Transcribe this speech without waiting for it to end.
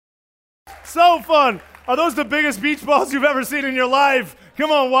So fun. Are those the biggest beach balls you've ever seen in your life?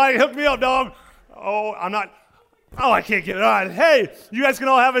 Come on, Wyatt, hook me up, dog. Oh, I can't get it on. Hey, you guys can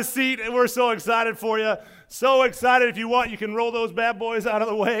all have a seat. We're so excited for you. So excited. If you want, you can roll those bad boys out of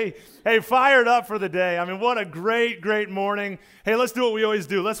the way. Hey, fired up for the day. I mean, what a great, great morning. Hey, let's do what we always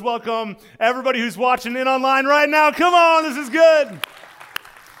do. Let's welcome everybody who's watching in online right now. Come on, this is good.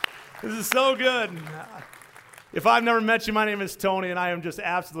 This is so good. If I've never met you, my name is Tony, and I am just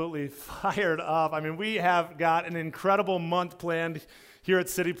absolutely fired up. I mean, we have got an incredible month planned here at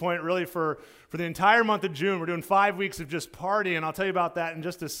City Point, really for the entire month of June. We're doing 5 weeks of just partying, and I'll tell you about that in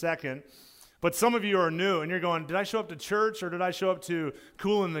just a second. But some of you are new, and you're going, did I show up to church, or did I show up to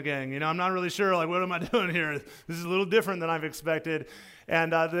Kool and the Gang? You know, I'm not really sure, like, what am I doing here? This is a little different than I've expected.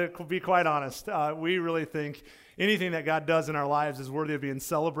 And to be quite honest, we really think anything that God does in our lives is worthy of being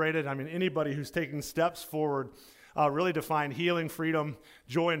celebrated. I mean, anybody who's taking steps forward really to find healing, freedom,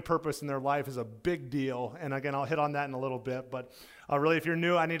 joy, and purpose in their life is a big deal. And again, I'll hit on that in a little bit. But really, if you're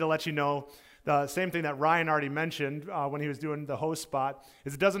new, I need to let you know the same thing that Ryan already mentioned when he was doing the host spot,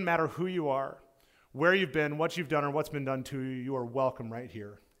 is it doesn't matter who you are, where you've been, what you've done, or what's been done to you, you are welcome right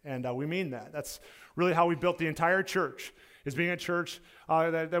here. And we mean that. That's really how we built the entire church, is being a church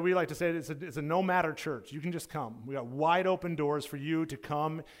that we like to say it's a no-matter church. You can just come. We got wide open doors for you to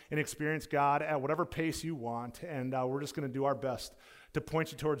come and experience God at whatever pace you want, and we're just going to do our best to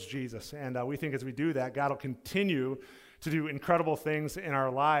point you towards Jesus. And we think as we do that, God will continue to do incredible things in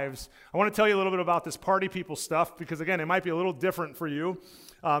our lives. I want to tell you a little bit about this party people stuff, because again, it might be a little different for you.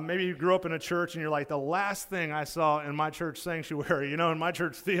 Maybe you grew up in a church and you're like, the last thing I saw in my church sanctuary, in my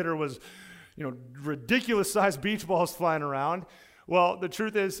church theater was ridiculous sized beach balls flying around. Well, the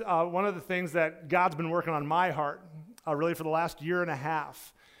truth is, one of the things that God's been working on my heart, really for the last year and a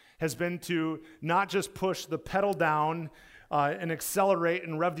half, has been to not just push the pedal down and accelerate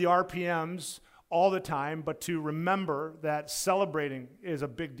and rev the RPMs all the time, but to remember that celebrating is a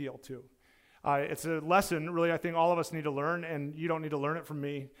big deal too. It's a lesson, really, I think all of us need to learn, and you don't need to learn it from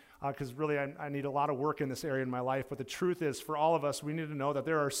me, because really I need a lot of work in this area in my life. But the truth is, for all of us, we need to know that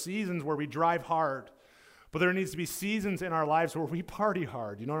there are seasons where we drive hard, but there needs to be seasons in our lives where we party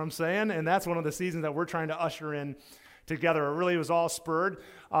hard. You know what I'm saying? And that's one of the seasons that we're trying to usher in together. It really was all spurred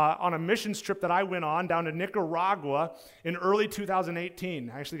on a missions trip that I went on down to Nicaragua in early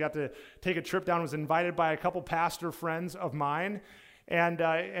 2018. I actually got to take a trip down, was invited by a couple pastor friends of mine. And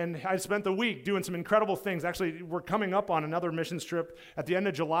I spent the week doing some incredible things. Actually, we're coming up on another missions trip at the end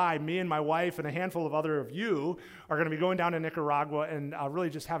of July. Me and my wife and a handful of other of you are going to be going down to Nicaragua and really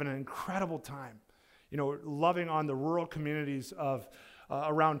just having an incredible time, loving on the rural communities of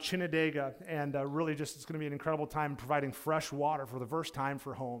around Chinandega, and really just it's going to be an incredible time providing fresh water for the first time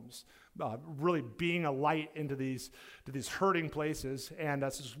for homes, really being a light into these hurting places, and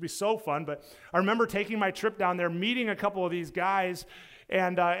it's going to be so fun. But I remember taking my trip down there, meeting a couple of these guys,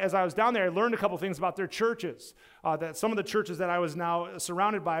 and as I was down there, I learned a couple things about their churches. That some of the churches that I was now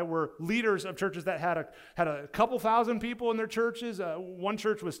surrounded by were leaders of churches that had a couple thousand people in their churches. One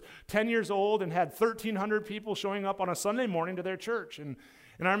church was 10 years old and had 1,300 people showing up on a Sunday morning to their church. And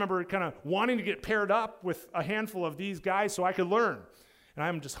I remember kind of wanting to get paired up with a handful of these guys so I could learn. And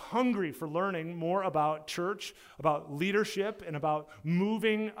I'm just hungry for learning more about church, about leadership, and about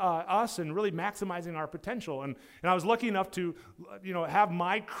moving us and really maximizing our potential. And I was lucky enough to, have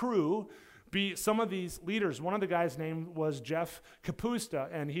my crew be some of these leaders. One of the guys' name was Jeff Capusta,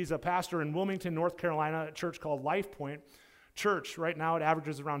 and he's a pastor in Wilmington, North Carolina, at a church called Life Point Church. Right now, it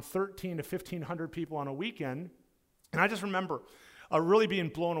averages around 1,300 to 1,500 people on a weekend. And I just remember really being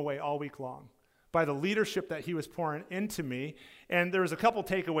blown away all week long by the leadership that he was pouring into me. And there was a couple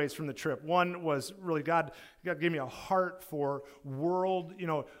takeaways from the trip. One was really God gave me a heart for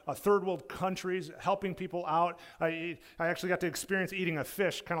third world countries, helping people out. I actually got to experience eating a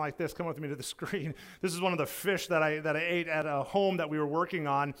fish, kind of like this. Come with me to the screen. This is one of the fish that I ate at a home that we were working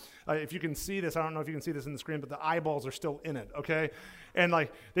on. If you can see this, I don't know if you can see this in the screen, but the eyeballs are still in it, okay? And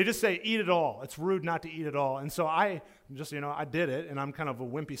they just say, eat it all. It's rude not to eat it all. And so I did it, and I'm kind of a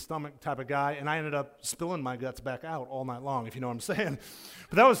wimpy stomach type of guy, and I ended up spilling my guts back out all night long, if you know what I'm saying.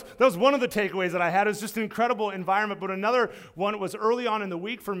 But that was one of the takeaways that I had. It was just an incredible environment. But another one was early on in the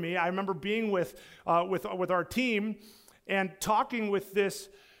week for me. I remember being with our team and talking with this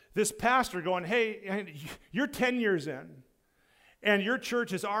pastor going, hey, you're 10 years in, and your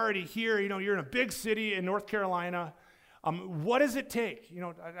church is already here. You're in a big city in North Carolina. What does it take?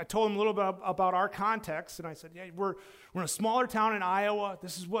 I told him a little bit about our context, and I said, yeah, we're in a smaller town in Iowa.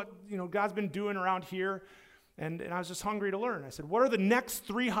 This is what, God's been doing around here. And I was just hungry to learn. I said, what are the next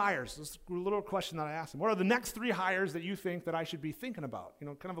 3 hires? This is a little question that I asked him. What are the next 3 hires that you think that I should be thinking about?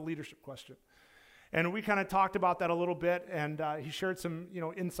 Kind of a leadership question. And we kind of talked about that a little bit, and he shared some,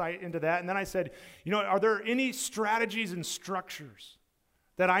 insight into that. And then I said, are there any strategies and structures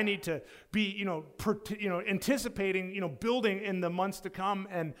that I need to be, anticipating, building in the months to come?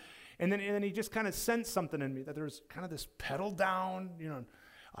 And then he just kind of sensed something in me, that there was kind of this pedal down,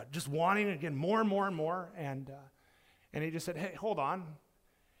 just wanting, again, more and more and more. And he just said, hey, hold on.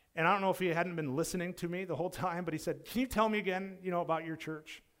 And I don't know if he hadn't been listening to me the whole time, but he said, can you tell me again, about your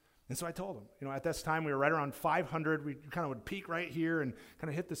church? And so I told him, at this time we were right around 500. We kind of would peak right here and kind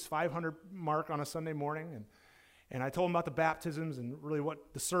of hit this 500 mark on a Sunday morning. And I told him about the baptisms and really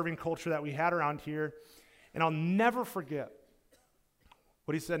what the serving culture that we had around here. And I'll never forget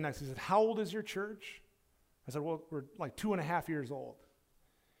what he said next. He said, how old is your church? I said, well, we're like 2.5 years old.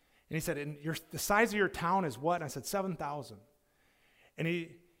 And he said, and the size of your town is what? And I said, 7,000. And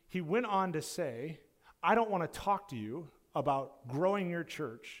he went on to say, I don't want to talk to you about growing your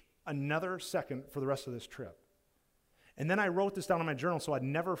church another second for the rest of this trip. And then I wrote this down in my journal so I'd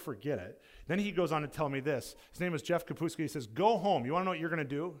never forget it. Then he goes on to tell me this. His name is Jeff Kapuska. He says, go home. You want to know what you're going to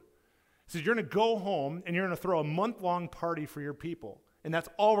do? He says, you're going to go home and you're going to throw a month-long party for your people. And that's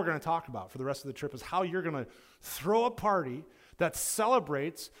all we're going to talk about for the rest of the trip, is how you're going to throw a party that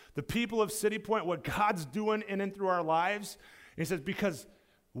celebrates the people of City Point, what God's doing in and through our lives. And he says, because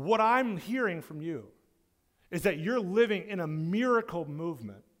what I'm hearing from you is that you're living in a miracle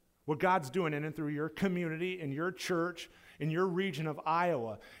movement, what God's doing in and through your community, in your church, in your region of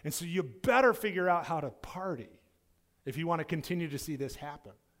Iowa. And so you better figure out how to party if you want to continue to see this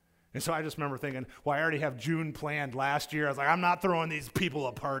happen. And so I just remember thinking, well, I already have June planned last year. I was like, I'm not throwing these people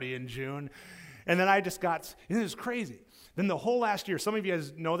a party in June. And then I just got, it was crazy. Then the whole last year, some of you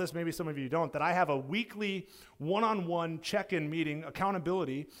guys know this, maybe some of you don't, that I have a weekly one-on-one check-in meeting,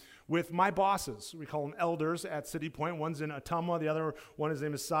 accountability, with my bosses. We call them elders at City Point. One's in Ottumwa, the other one, his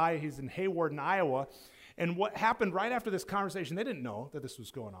name is Cy. He's in Hayward in Iowa. And what happened right after this conversation, they didn't know that this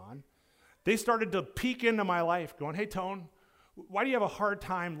was going on. They started to peek into my life going, hey, Tone, why do you have a hard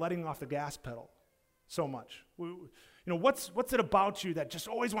time letting off the gas pedal so much? What's it about you that just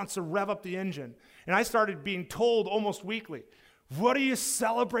always wants to rev up the engine? And I started being told almost weekly, what are you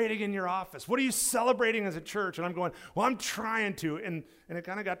celebrating in your office? What are you celebrating as a church? And I'm going, well, I'm trying to. And it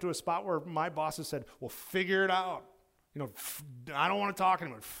kind of got to a spot where my bosses said, well, figure it out. I don't want to talk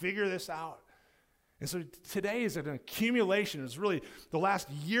anymore. Figure this out. And so today is an accumulation. It's really the last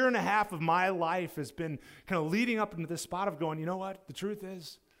 1.5 years of my life has been kind of leading up into this spot of going, you know what? The truth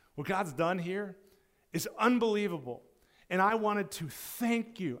is, what God's done here is unbelievable. And I wanted to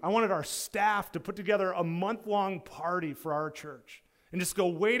thank you. I wanted our staff to put together a month-long party for our church and just go,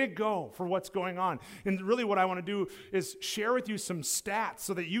 way to go for what's going on. And really what I want to do is share with you some stats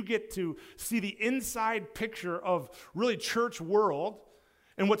so that you get to see the inside picture of really church world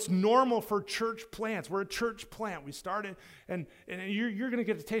and what's normal for church plants. We're a church plant. We started, and you're going to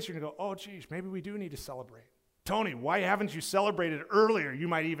get a taste. You're going to go, oh, geez, maybe we do need to celebrate. Tony, why haven't you celebrated earlier? You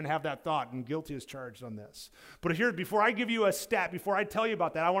might even have that thought, and guilty as charged on this. But here, before I give you a stat, before I tell you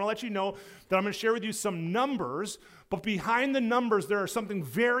about that, I want to let you know that I'm going to share with you some numbers, but behind the numbers, there is something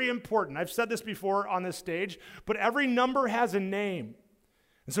very important. I've said this before on this stage, but every number has a name.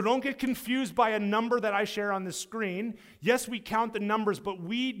 And so don't get confused by a number that I share on the screen. Yes, we count the numbers, but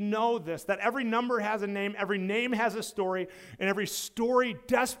we know this, that every number has a name, every name has a story, and every story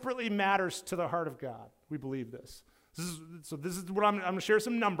desperately matters to the heart of God. We believe this. This is what I'm going to share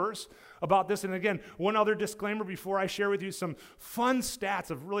some numbers about this. And again, one other disclaimer before I share with you some fun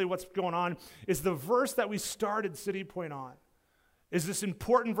stats of really what's going on is the verse that we started City Point on. Is this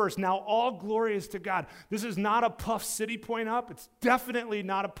important verse. Now all glory is to God. This is not a puff City Point up. It's definitely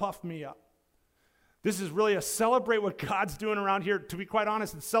not a puff me up. This is really a celebrate what God's doing around here. To be quite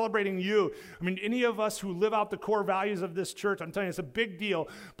honest, it's celebrating you. I mean, any of us who live out the core values of this church, I'm telling you, it's a big deal.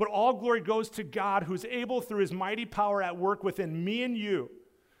 But all glory goes to God, who's able through his mighty power at work within me and you.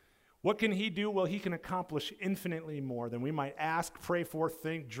 What can he do? Well, he can accomplish infinitely more than we might ask, pray for,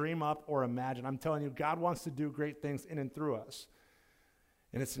 think, dream up, or imagine. I'm telling you, God wants to do great things in and through us.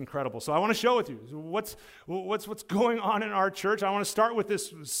 And it's incredible. So I want to show with you what's going on in our church. I want to start with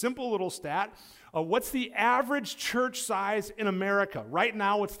this simple little stat. What's the average church size in America? Right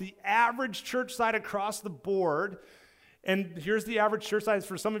now, what's the average church size across the board? And here's the average church size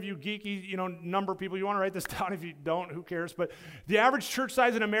for some of you geeky, number people. You want to write this down. If you don't, who cares? But the average church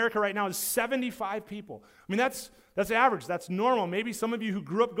size in America right now is 75 people. I mean, that's average. That's normal. Maybe some of you who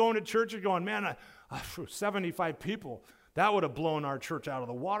grew up going to church are going, man, 75 people. That would have blown our church out of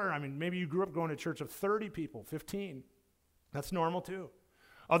the water. I mean, maybe you grew up going to church of 30 people, 15. That's normal too.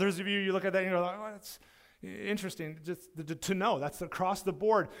 Others of you, you look at that and you're like, oh, that's interesting just to know. That's across the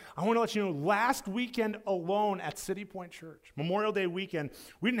board. I want to let you know, last weekend alone at City Point Church, Memorial Day weekend,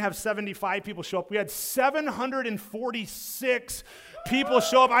 we didn't have 75 people show up. We had 746 people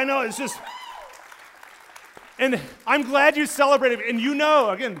show up. I know, it's just... And I'm glad you celebrated. And you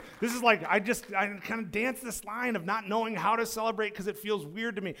know, again, this is like, I kind of dance this line of not knowing how to celebrate because it feels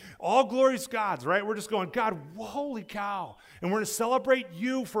weird to me. All glory's God's, right? We're just going, God, holy cow. And we're going to celebrate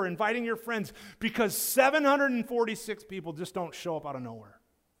you for inviting your friends because 746 people just don't show up out of nowhere.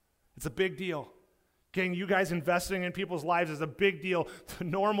 It's a big deal. Gang, you guys investing in people's lives is a big deal. The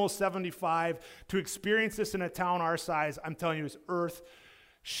normal 75, to experience this in a town our size, I'm telling you, is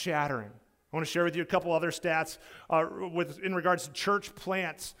earth-shattering. I want to share with you a couple other stats in regards to church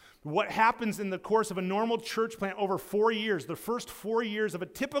plants. What happens in the course of a normal church plant over 4 years, the first 4 years of a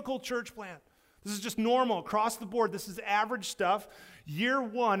typical church plant. This is just normal across the board. This is average stuff. Year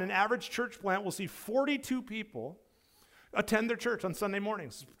one, an average church plant will see 42 people attend their church on Sunday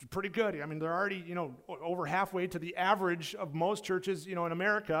mornings. It's pretty good. I mean, they're already, over halfway to the average of most churches, in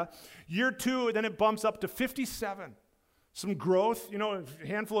America. Year two, then it bumps up to 57. Some growth, a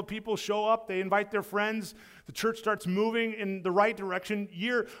handful of people show up, they invite their friends, the church starts moving in the right direction.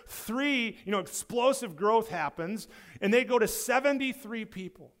 Year three, explosive growth happens, and they go to 73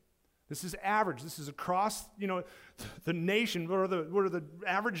 people. This is average. This is across, the nation. What are the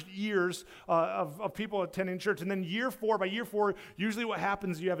average years of people attending church? And then by year four, usually what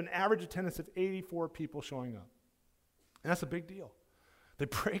happens is you have an average attendance of 84 people showing up. And that's a big deal.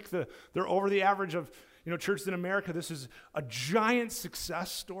 They're over the average of, churches in America. This is a giant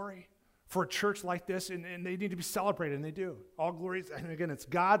success story for a church like this, and they need to be celebrated, and they do. All glory, and again, it's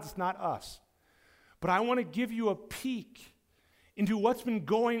God's, it's not us. But I want to give you a peek into what's been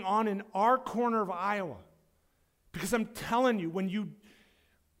going on in our corner of Iowa. Because I'm telling you,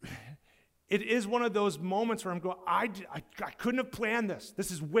 it is one of those moments where I'm going, I couldn't have planned this. This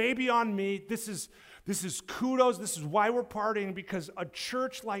is way beyond me. This is kudos. This is why we're partying, because a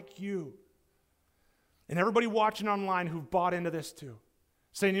church like you, and everybody watching online who've bought into this too,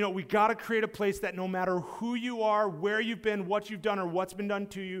 saying, we got to create a place that no matter who you are, where you've been, what you've done, or what's been done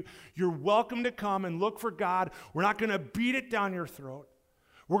to you, you're welcome to come and look for God. We're not going to beat it down your throat.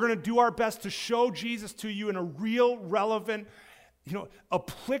 We're going to do our best to show Jesus to you in a real, relevant,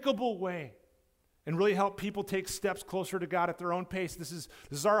 applicable way, and really help people take steps closer to God at their own pace. This is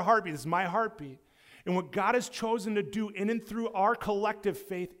our heartbeat. This is my heartbeat. And what God has chosen to do in and through our collective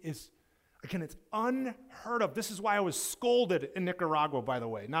faith is, again, it's unheard of. This is why I was scolded in Nicaragua, by the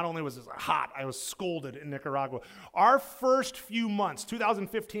way. Not only was it hot, I was scolded in Nicaragua. Our first few months,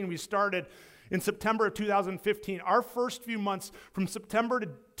 2015, we started in September of 2015. Our first few months, from September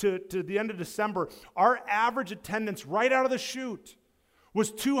to the end of December, our average attendance right out of the chute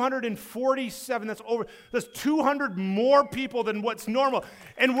was 247. That's 200 more people than what's normal.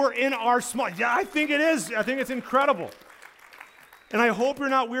 And we're in our small, I think it is. I think it's incredible. And I hope you're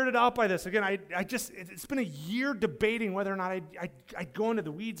not weirded out by this. Again, it's been a year debating whether or not I'd go into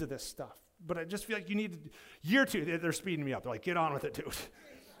the weeds of this stuff. But I just feel like you need, year two, they're speeding me up. They're like, get on with it, dude.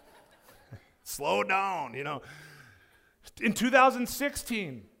 Slow down, In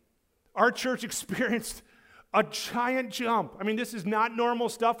 2016, our church experienced a giant jump. I mean, this is not normal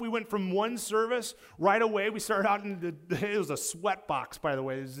stuff. We went from one service right away. We started out it was a sweat box, by the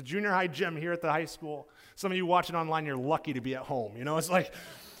way. It was the junior high gym here at the high school. Some of you watching online, you're lucky to be at home. It's like,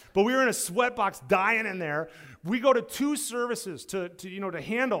 but we were in a sweat box dying in there. We go to 2 services to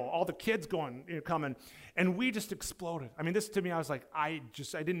handle all the kids coming. And we just exploded. I mean, this to me, I was like, I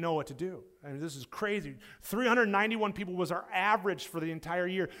didn't know what to do. I mean, this is crazy. 391 people was our average for the entire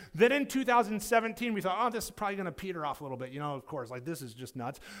year. Then in 2017, we thought, this is probably going to peter off a little bit. Of course, like this is just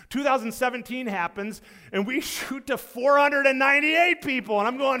nuts. 2017 happens, and we shoot to 498 people. And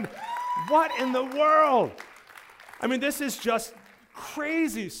I'm going, what in the world? I mean, this is just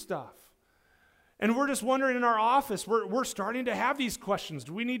crazy stuff. And we're just wondering in our office, we're starting to have these questions.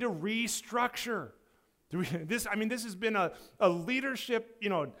 Do we need to restructure? This has been a leadership,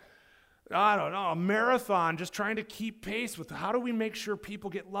 a marathon, just trying to keep pace with how do we make sure people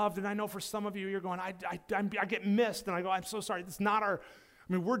get loved. And I know for some of you, you're going, I get missed. And I go, I'm so sorry. It's not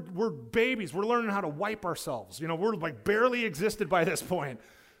we're babies. We're learning how to wipe ourselves. We're like barely existed by this point.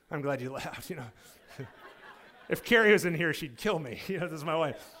 I'm glad you laughed, If Carrie was in here, she'd kill me. This is my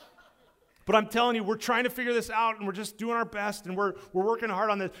wife. But I'm telling you, we're trying to figure this out, and we're just doing our best, and we're working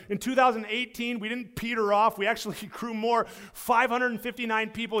hard on this. In 2018, we didn't peter off. We actually grew more. 559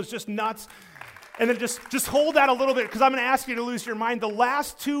 people is just nuts. And then just hold that a little bit, because I'm going to ask you to lose your mind. The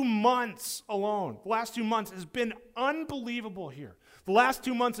last 2 months alone, the last 2 months has been unbelievable here. The last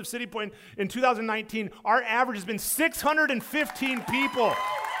 2 months of City Point in 2019, our average has been 615 people.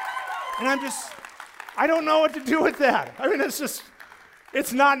 And I don't know what to do with that. I mean,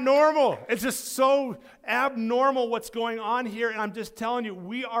 it's not normal. It's just so abnormal what's going on here. And I'm just telling you,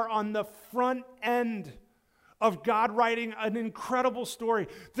 we are on the front end of God writing an incredible story.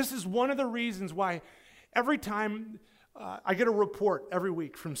 This is one of the reasons why every time I get a report every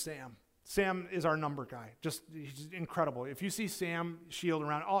week from Sam. Sam is our number guy. He's incredible. If you see Sam Shield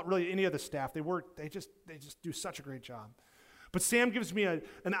around, really any of the staff, they just do such a great job. But Sam gives me an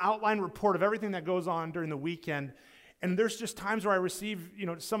outline report of everything that goes on during the weekend. And there's just times where I receive,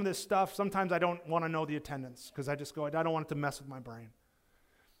 some of this stuff. Sometimes I don't want to know the attendance, because I just go, I don't want it to mess with my brain.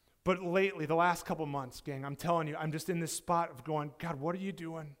 But lately, the last couple months, gang, I'm telling you, I'm just in this spot of going, God, what are you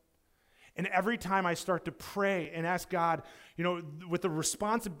doing? And every time I start to pray and ask God, with the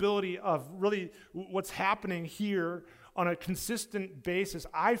responsibility of really what's happening here on a consistent basis,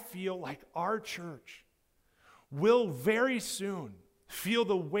 I feel like our church will very soon feel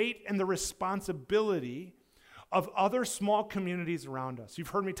the weight and the responsibility of other small communities around us. You've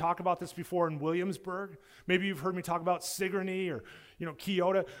heard me talk about this before in Williamsburg. Maybe you've heard me talk about Sigourney or,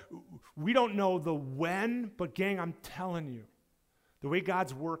 Keota. We don't know the when, but gang, I'm telling you, the way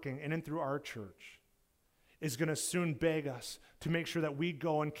God's working in and through our church is going to soon beg us to make sure that we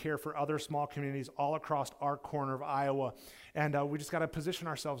go and care for other small communities all across our corner of Iowa. And we just got to position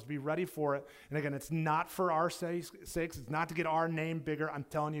ourselves to be ready for it. And again, it's not for our sakes. It's not to get our name bigger. I'm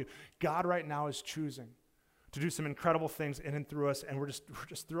telling you, God right now is choosing to do some incredible things in and through us, and we're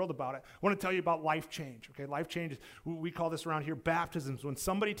just thrilled about it. I want to tell you about life change, okay? Life change, we call this around here baptisms. When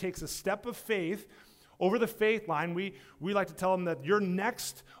somebody takes a step of faith over the faith line, we like to tell them that your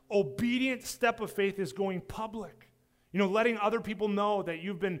next obedient step of faith is going public. Letting other people know that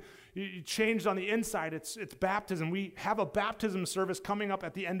you've been changed on the inside. It's baptism. We have a baptism service coming up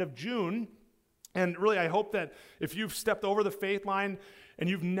at the end of June, and really I hope that if you've stepped over the faith line and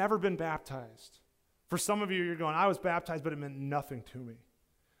you've never been baptized, for some of you, you're going, I was baptized, but it meant nothing to me.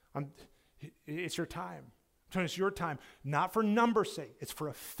 It's your time. I'm telling you, it's your time, not for numbers' sake. It's for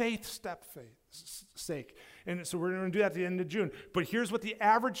a faith's sake. And so we're going to do that at the end of June. But here's what the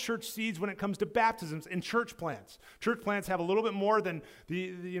average church sees when it comes to baptisms in church plants. Church plants have a little bit more than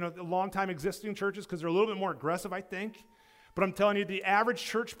the long-time existing churches, because they're a little bit more aggressive, I think. But I'm telling you, the average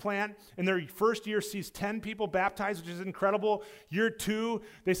church plant in their first year sees 10 people baptized, which is incredible. Year 2,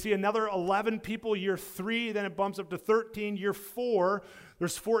 they see another 11 people. Year 3, then it bumps up to 13. Year 4,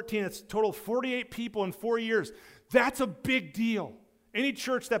 there's 14. It's a total of 48 people in 4 years. That's a big deal. Any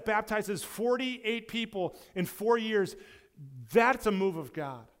church that baptizes 48 people in 4 years, that's a move of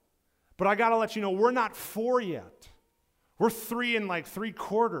God. But I got to let you know, we're not 4 yet. We're 3 and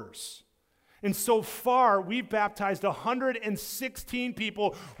 3/4. And so far, we've baptized 116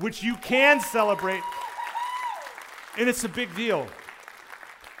 people, which you can celebrate. And it's a big deal.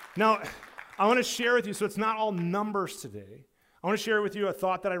 Now, I want to share with you, so it's not all numbers today. I want to share with you a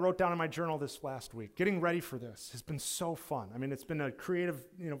thought that I wrote down in my journal this last week. Getting ready for this has been so fun. I mean, it's been a creative,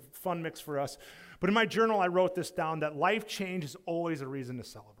 fun mix for us. But in my journal, I wrote this down, that life change is always a reason to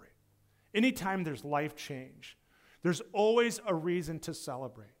celebrate. Anytime there's life change, there's always a reason to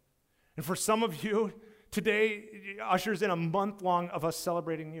celebrate. And for some of you, today ushers in a month long of us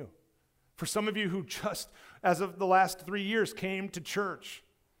celebrating you. For some of you who just, as of the last 3 years, came to church,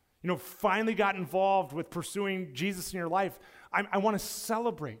 finally got involved with pursuing Jesus in your life, I want to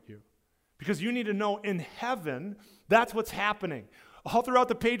celebrate you, because you need to know in heaven, that's what's happening. All throughout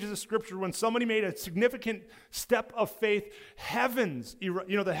the pages of Scripture, when somebody made a significant step of faith, the heaven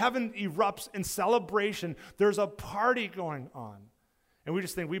erupts in celebration. There's a party going on. And we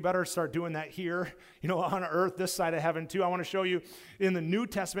just think we better start doing that here, on earth, this side of heaven too. I want to show you in the New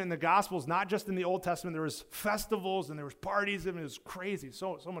Testament, in the Gospels, not just in the Old Testament, there was festivals and there was parties, and it was crazy,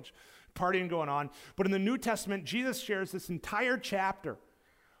 so much partying going on. But in the New Testament, Jesus shares this entire chapter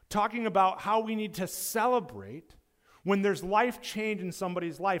talking about how we need to celebrate when there's life change in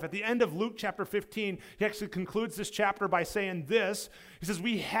somebody's life. At the end of Luke chapter 15, he actually concludes this chapter by saying this. He says,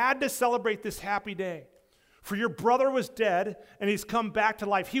 we had to celebrate this happy day. For your brother was dead, and he's come back to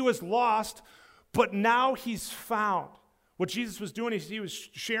life. He was lost, but now he's found. What Jesus was doing is he was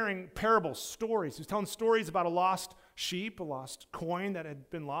sharing parables, stories. He was telling stories about a lost sheep, a lost coin that had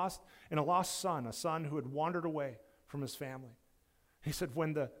been lost, and a lost son, a son who had wandered away from his family. He said,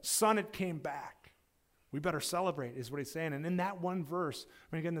 when the son had came back, we better celebrate, is what he's saying. And in that one verse,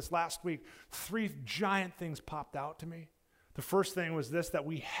 again, this last week, 3 giant things popped out to me. The first thing was this, that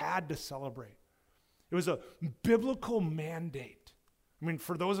we had to celebrate. It was a biblical mandate. I mean,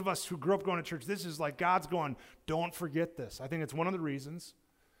 for those of us who grew up going to church, this is like God's going, don't forget this. I think it's one of the reasons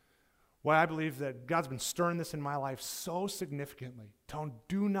why I believe that God's been stirring this in my life so significantly.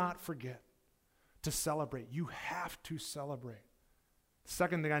 Do not forget to celebrate. You have to celebrate. The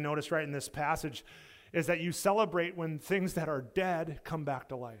second thing I noticed right in this passage is that you celebrate when things that are dead come back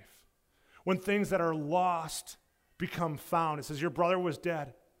to life. When things that are lost become found. It says your brother was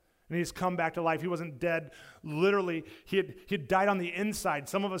dead and he's come back to life. He wasn't dead literally. He had died on the inside.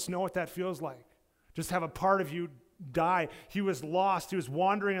 Some of us know what that feels like. Just have a part of you die. He was lost. He was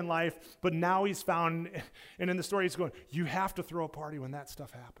wandering in life, but now he's found. And in the story, he's going, you have to throw a party when that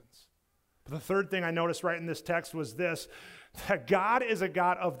stuff happens. But the third thing I noticed right in this text was this, that God is a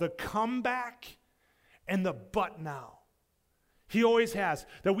God of the comeback and the but now. He always has.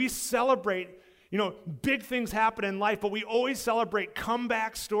 That we celebrate, big things happen in life, but we always celebrate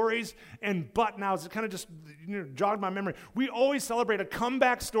comeback stories and but nows. It kind of just jogged my memory. We always celebrate a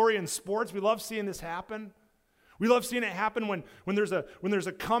comeback story in sports. We love seeing this happen. We love seeing it happen when there's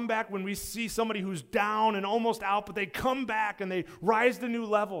a comeback, when we see somebody who's down and almost out, but they come back and they rise to new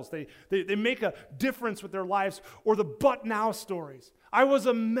levels. They make a difference with their lives. Or the but now stories. I was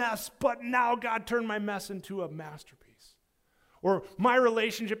a mess, but now God turned my mess into a masterpiece. Or my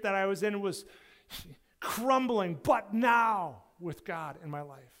relationship that I was in was crumbling, but now with God in my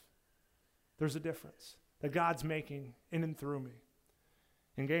life. There's a difference that God's making in and through me.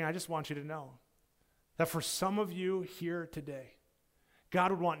 And gang, I just want you to know that for some of you here today,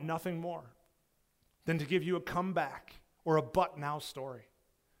 God would want nothing more than to give you a comeback or a but now story.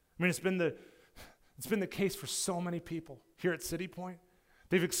 I mean, it's been the case for so many people here at City Point.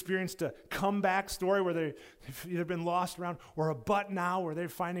 They've experienced a comeback story where they've either been lost around, or a but now where they're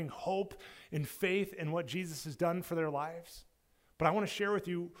finding hope and faith in what Jesus has done for their lives. But I want to share with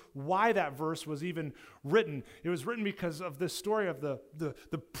you why that verse was even written. It was written because of this story of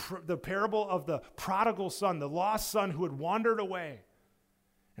the parable of the prodigal son, the lost son who had wandered away.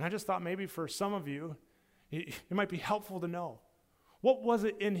 And I just thought maybe for some of you, it might be helpful to know, what was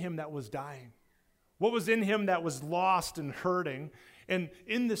it in him that was dying? What was in him that was lost and hurting? And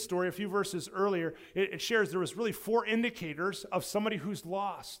in this story, a few verses earlier, it shares there was really 4 indicators of somebody who's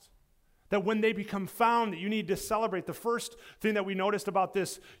lost. That when they become found, that you need to celebrate. The first thing that we noticed about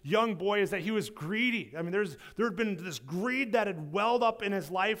this young boy is that he was greedy. I mean, there had been this greed that had welled up in his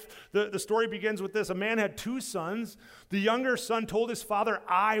life. The story begins with this. A man had 2 sons. The younger son told his father,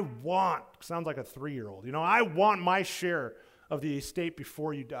 I want, sounds like a 3-year-old, I want my share of the estate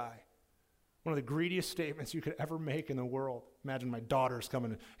before you die. One of the greediest statements you could ever make in the world. Imagine my daughter's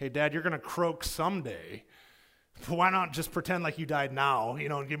coming, hey, Dad, you're going to croak someday. But why not just pretend like you died now,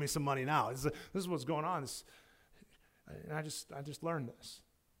 and give me some money now? This is what's going on. And I just learned this.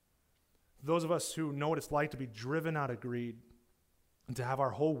 Those of us who know what it's like to be driven out of greed and to have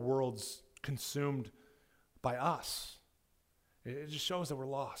our whole worlds consumed by us, it just shows that we're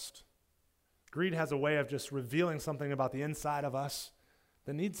lost. Greed has a way of just revealing something about the inside of us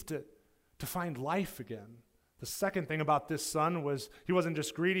that needs to find life again. The second thing about this son was he wasn't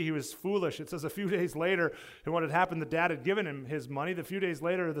just greedy, he was foolish. It says a few days later, and what had happened, the dad had given him his money. A few days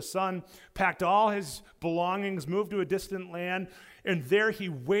later, the son packed all his belongings, moved to a distant land, and there he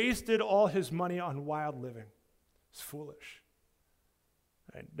wasted all his money on wild living. It's foolish.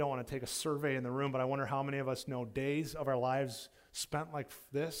 I don't want to take a survey in the room, but I wonder how many of us know days of our lives spent like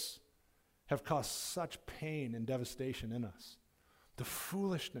this have caused such pain and devastation in us. The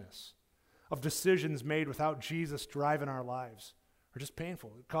foolishness of decisions made without Jesus driving our lives are just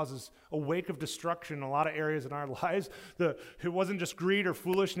painful. It causes a wake of destruction in a lot of areas in our lives. It wasn't just greed or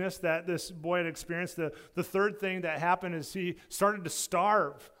foolishness that this boy had experienced. The third thing that happened is he started to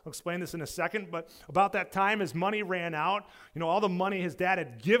starve. I'll explain this in a second, but about that time his money ran out. All the money his dad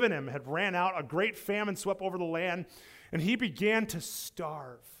had given him had ran out. A great famine swept over the land, and he began to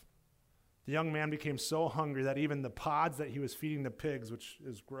starve. The young man became so hungry that even the pods that he was feeding the pigs, which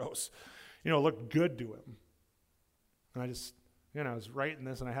is gross, looked good to him. And I was writing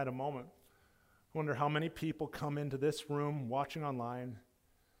this and I had a moment. I wonder how many people come into this room watching online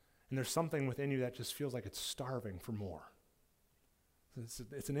and there's something within you that just feels like it's starving for more.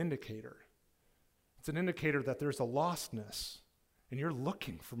 It's an indicator. It's an indicator that there's a lostness and you're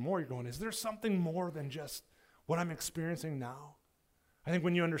looking for more. You're going, is there something more than just what I'm experiencing now? I think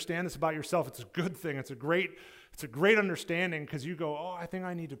when you understand this about yourself, it's a good thing. It's a great understanding because you go, I think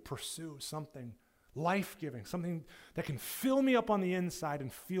I need to pursue something life-giving, something that can fill me up on the inside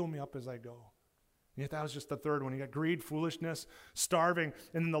and fuel me up as I go. And yet that was just the third one. You got greed, foolishness, starving.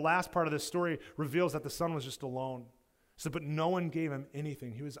 And then the last part of this story reveals that the son was just alone. So, but no one gave him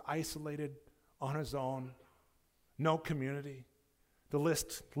anything. He was isolated on his own, no community. The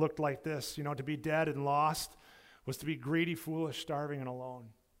list looked like this. To be dead and lost was to be greedy, foolish, starving, and alone.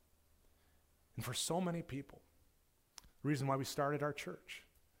 And for so many people, the reason why we started our church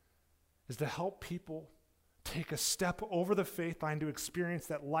is to help people take a step over the faith line to experience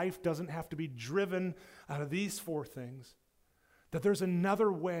that life doesn't have to be driven out of these four things, that there's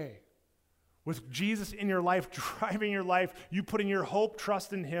another way. With Jesus in your life, driving your life, you putting your hope,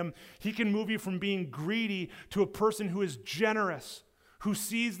 trust in him, he can move you from being greedy to a person who is generous, who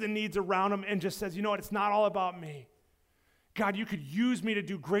sees the needs around him and just says, it's not all about me. God, you could use me to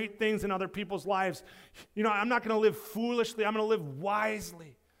do great things in other people's lives. I'm not going to live foolishly. I'm going to live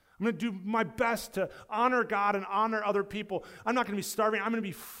wisely. I'm going to do my best to honor God and honor other people. I'm not going to be starving. I'm going to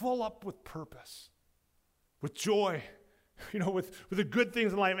be full up with purpose, with joy, with the good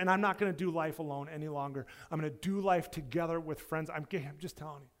things in life. And I'm not going to do life alone any longer. I'm going to do life together with friends. I'm just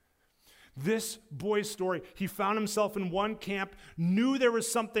telling you. This boy's story, he found himself in one camp, knew there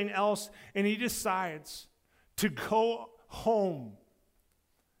was something else, and he decides to go home.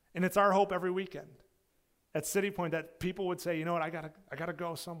 And it's our hope every weekend at City Point that people would say, I gotta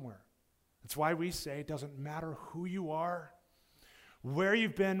go somewhere. That's why we say it doesn't matter who you are, where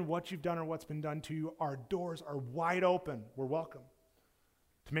you've been, what you've done, or what's been done to you, our doors are wide open. We're welcome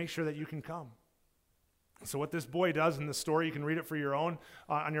to make sure that you can come. So what this boy does in the story, you can read it for your own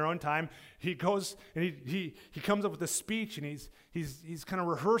on your own time. He goes and he comes up with a speech, and he's kind of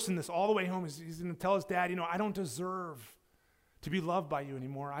rehearsing this all the way home. He's going to tell his dad, I don't deserve to be loved by you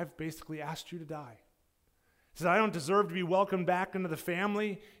anymore. I've basically asked you to die. He says, I don't deserve to be welcomed back into the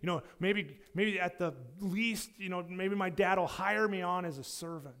family. Maybe at the least, maybe my dad will hire me on as a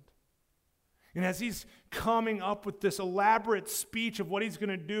servant. And as he's coming up with this elaborate speech of what he's going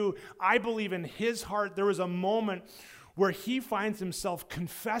to do, I believe in his heart there was a moment where he finds himself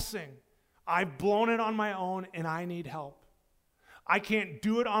confessing, I've blown it on my own and I need help. I can't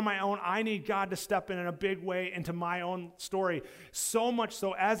do it on my own. I need God to step in a big way into my own story. So much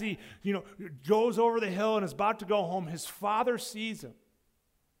so as he, goes over the hill and is about to go home, his father sees him.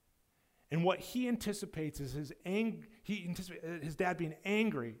 And what he anticipates is his dad being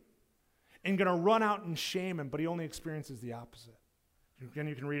angry and going to run out and shame him, but he only experiences the opposite. Again,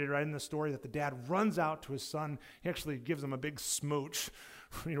 you can read it right in the story that the dad runs out to his son. He actually gives him a big smooch,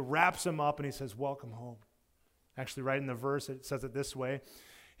 wraps him up, and he says, welcome home. Actually, right in the verse, it says it this way.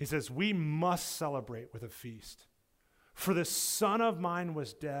 He says, we must celebrate with a feast. For this son of mine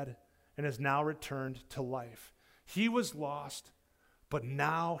was dead and has now returned to life. He was lost, but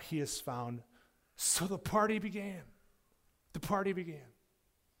now he is found. So the party began. The party began.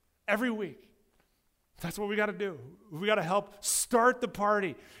 Every week. That's what we got to do. We got to help start the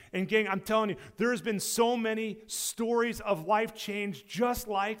party. And gang, I'm telling you, there's been so many stories of life change just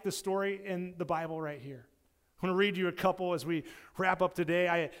like the story in the Bible right here. I'm going to read you a couple as we wrap up today.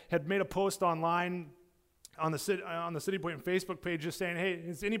 I had made a post online on the City Point Facebook page just saying, hey,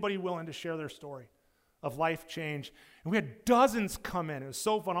 is anybody willing to share their story of life change? And we had dozens come in. It was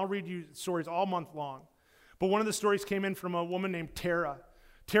so fun. I'll read you stories all month long. But one of the stories came in from a woman named Tara.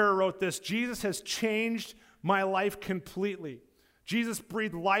 Tara wrote this: Jesus has changed my life completely. Jesus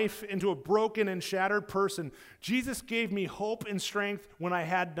breathed life into a broken and shattered person. Jesus gave me hope and strength when I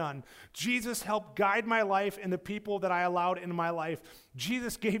had none. Jesus helped guide my life and the people that I allowed into my life.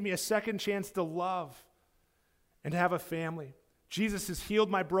 Jesus gave me a second chance to love and to have a family. Jesus has healed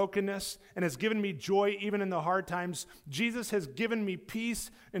my brokenness and has given me joy even in the hard times. Jesus has given me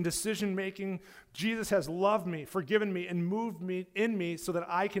peace in decision making. Jesus has loved me, forgiven me, and moved me in me so that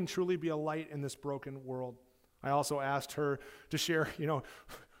I can truly be a light in this broken world. I also asked her to share,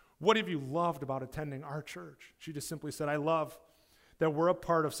 what have you loved about attending our church? She just simply said, I love that we're a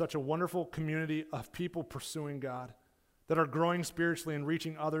part of such a wonderful community of people pursuing God, that are growing spiritually and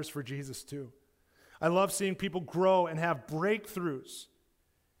reaching others for Jesus too. I love seeing people grow and have breakthroughs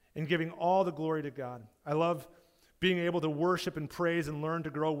and giving all the glory to God. I love being able to worship and praise and learn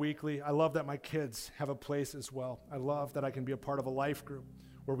to grow weekly. I love that my kids have a place as well. I love that I can be a part of a life group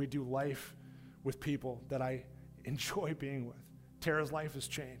where we do life with people that I enjoy being with. Tara's life has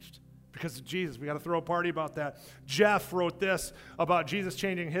changed because of Jesus. We got to throw a party about that. Jeff wrote this about Jesus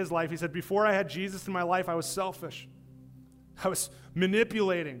changing his life. He said, before I had Jesus in my life, I was selfish. I was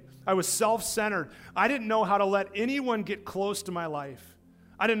manipulating. I was self-centered. I didn't know how to let anyone get close to my life.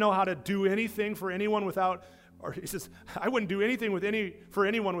 I didn't know how to do anything for anyone without, or he says, I wouldn't do anything for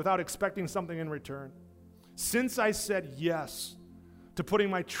anyone without expecting something in return. Since I said yes to putting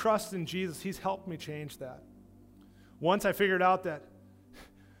my trust in Jesus, he's helped me change that. Once I figured out that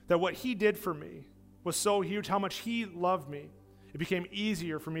what he did for me was so huge, how much he loved me, it became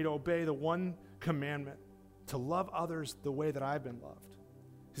easier for me to obey the one commandment, to love others the way that I've been loved.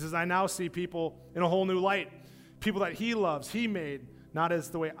 He says, I now see people in a whole new light, people that he loves, he made, not as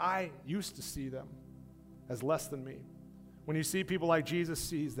the way I used to see them, as less than me. When you see people like Jesus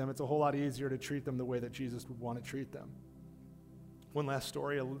sees them, it's a whole lot easier to treat them the way that Jesus would want to treat them. One last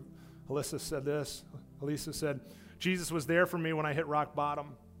story. Alyssa said this. Elisa said, Jesus was there for me when I hit rock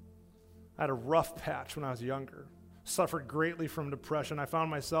bottom. I had a rough patch when I was younger, suffered greatly from depression. I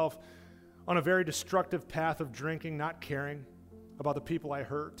found myself on a very destructive path of drinking, not caring about the people I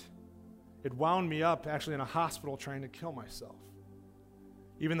hurt. It wound me up actually in a hospital trying to kill myself.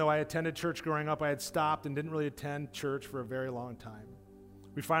 Even though I attended church growing up, I had stopped and didn't really attend church for a very long time.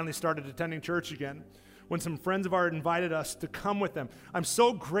 We finally started attending church again when some friends of ours invited us to come with them. I'm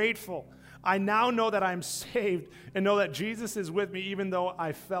so grateful. I now know that I'm saved and know that Jesus is with me even though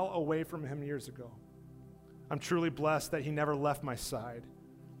I fell away from him years ago. I'm truly blessed that he never left my side,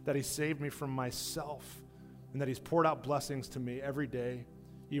 that he saved me from myself, and that he's poured out blessings to me every day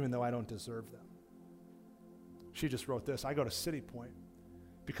even though I don't deserve them. She just wrote this. I go to City Point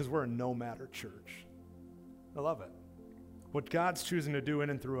because we're a no-matter church. I love it. What God's choosing to do in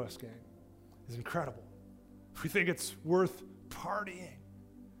and through us, gang, is incredible. We think it's worth partying.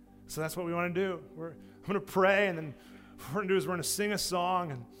 So that's what we want to do. I'm going to pray, and then what we're going to do is we're going to sing a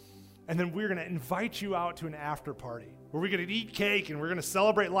song, and then we're going to invite you out to an after party where we're going to eat cake, and we're going to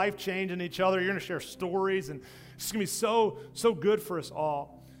celebrate life change in each other. You're going to share stories, and it's going to be so good for us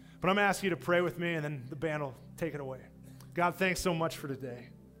all. But I'm going to ask you to pray with me, and then the band will take it away. God, thanks so much for today.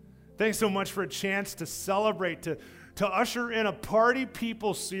 Thanks so much for a chance to celebrate, to usher in a Party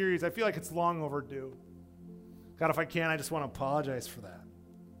People series. I feel like it's long overdue. God, if I can, I just want to apologize for that.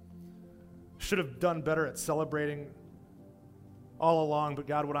 Should have done better at celebrating all along, but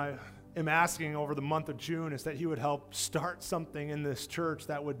God, what I am asking over the month of June is that you would help start something in this church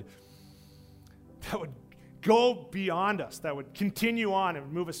that would go beyond us, that would continue on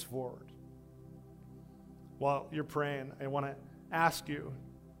and move us forward. While you're praying, I want to ask you,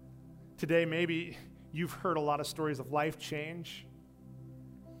 today maybe you've heard a lot of stories of life change.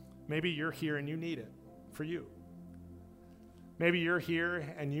 Maybe you're here and you need it for you. Maybe you're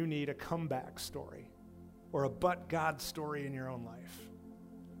here and you need a comeback story or a but God story in your own life.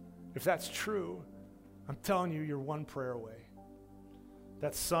 If that's true, I'm telling you, you're one prayer away.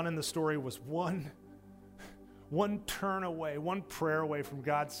 That son in the story was one turn away, one prayer away from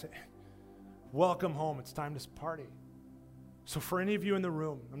God saying, welcome home, it's time to party. So for any of you in the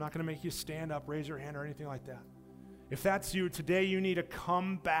room, I'm not going to make you stand up, raise your hand, or anything like that. If that's you, today you need a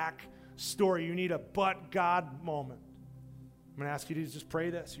comeback story. You need a but God moment. I'm going to ask you to just pray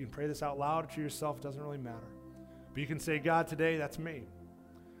this. You can pray this out loud to yourself. It doesn't really matter. But you can say, God, today that's me.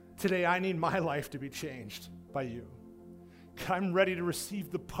 Today I need my life to be changed by you. God, I'm ready to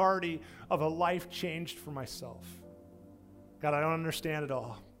receive the party of a life changed for myself. God, I don't understand it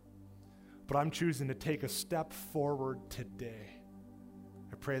all, but I'm choosing to take a step forward today.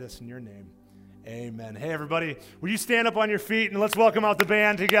 I pray this in your name. Amen. Hey, everybody, will you stand up on your feet and let's welcome out the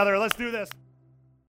band together. Let's do this.